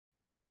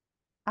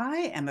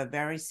I am a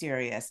very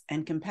serious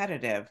and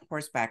competitive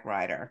horseback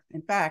rider.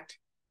 In fact,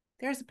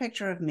 there's a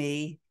picture of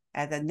me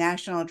at the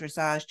National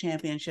Dressage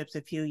Championships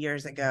a few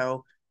years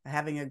ago,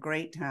 having a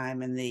great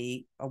time in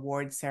the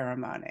award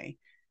ceremony.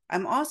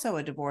 I'm also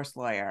a divorce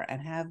lawyer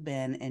and have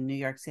been in New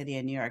York City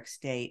and New York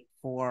State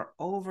for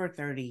over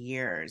 30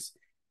 years.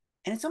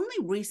 And it's only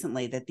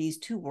recently that these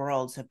two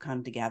worlds have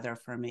come together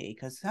for me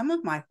because some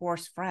of my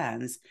horse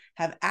friends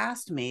have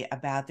asked me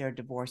about their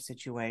divorce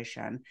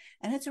situation.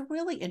 And it's a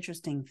really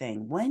interesting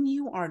thing. When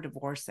you are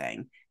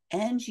divorcing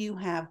and you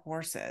have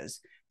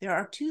horses, there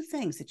are two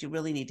things that you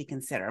really need to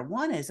consider.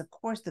 One is, of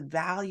course, the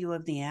value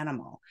of the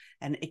animal.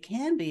 And it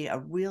can be a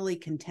really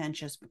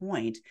contentious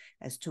point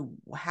as to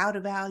how to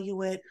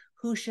value it,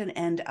 who should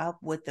end up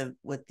with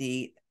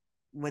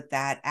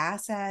that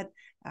asset,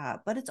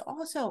 but it's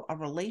also a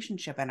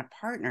relationship and a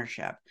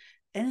partnership.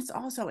 And it's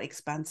also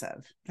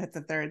expensive. That's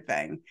the third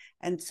thing.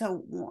 And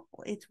so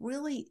it's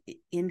really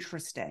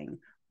interesting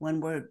when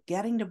we're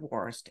getting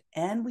divorced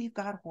and we've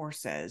got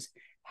horses,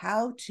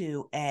 how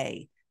to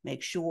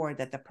make sure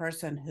that the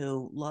person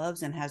who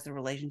loves and has the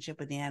relationship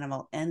with the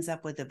animal ends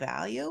up with the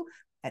value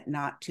at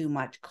not too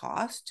much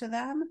cost to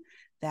them,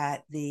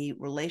 that the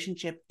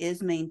relationship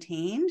is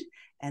maintained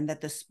and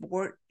that the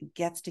sport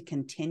gets to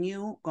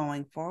continue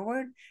going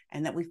forward,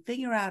 and that we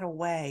figure out a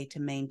way to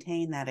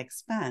maintain that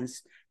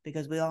expense,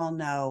 because we all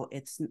know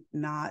it's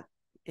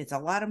a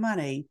lot of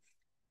money,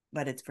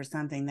 but it's for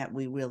something that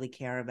we really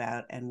care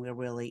about and we're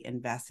really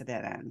invested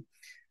in.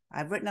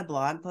 I've written a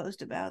blog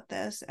post about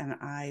this, and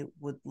I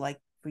would like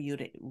for you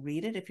to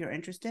read it if you're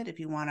interested. If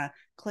you want to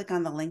click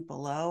on the link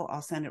below,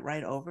 I'll send it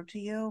right over to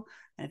you.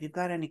 And if you've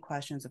got any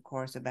questions, of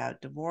course,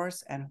 about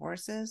divorce and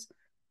horses,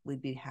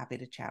 we'd be happy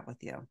to chat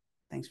with you.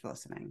 Thanks for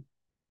listening.